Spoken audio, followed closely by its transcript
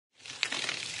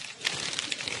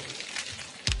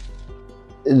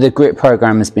the grit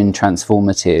program has been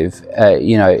transformative.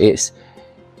 You know,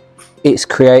 it's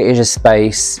created a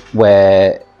space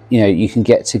where, you know, you can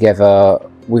get together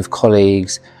with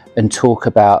colleagues and talk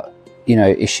about, you know,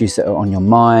 issues that are on your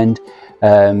mind,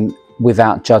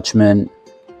 without judgment.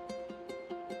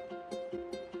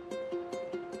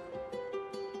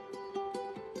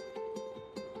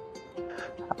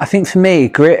 I think for me,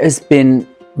 grit has been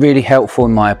really helpful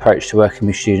in my approach to working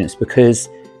with students, because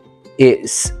it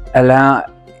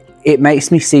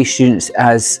makes me see students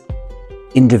as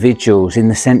individuals, in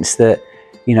the sense that,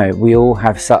 you know, we all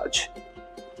have such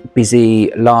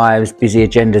busy lives, busy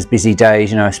agendas, busy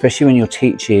days, you know, especially when you're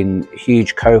teaching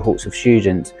huge cohorts of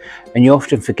students, and you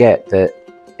often forget that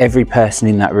every person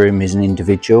in that room is an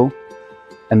individual,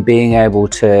 and being able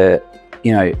to,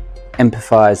 you know,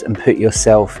 empathise and put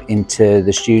yourself into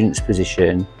the student's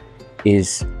position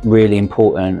is really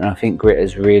important. And I think grit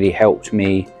has really helped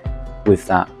me with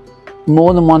that.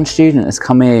 More than one student has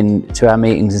come in to our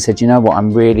meetings and said, you know what,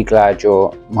 I'm really glad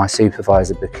you're my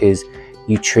supervisor, because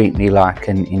you treat me like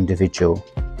an individual,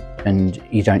 and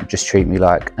you don't just treat me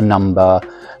like a number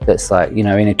that's like, you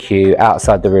know, in a queue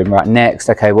outside the room. Right, next,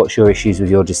 okay, what's your issues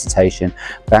with your dissertation?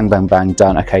 Bang, bang, bang,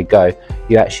 done, okay, go.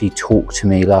 You actually talk to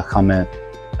me like I'm a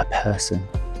person.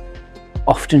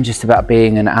 Often just about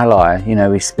being an ally. You know,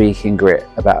 we speak in grit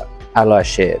about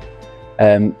allyship.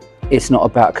 It's not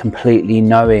about completely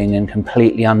knowing and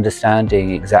completely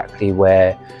understanding exactly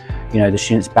where, you know, the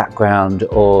student's background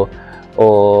or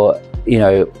you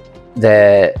know,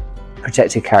 their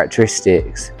protected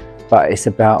characteristics, but it's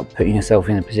about putting yourself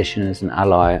in a position as an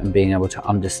ally and being able to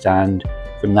understand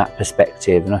from that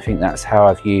perspective. And I think that's how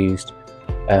I've used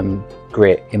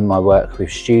grit in my work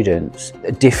with students.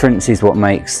 Difference is what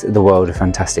makes the world a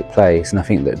fantastic place, and I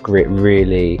think that grit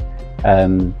really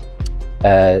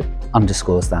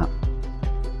underscores that.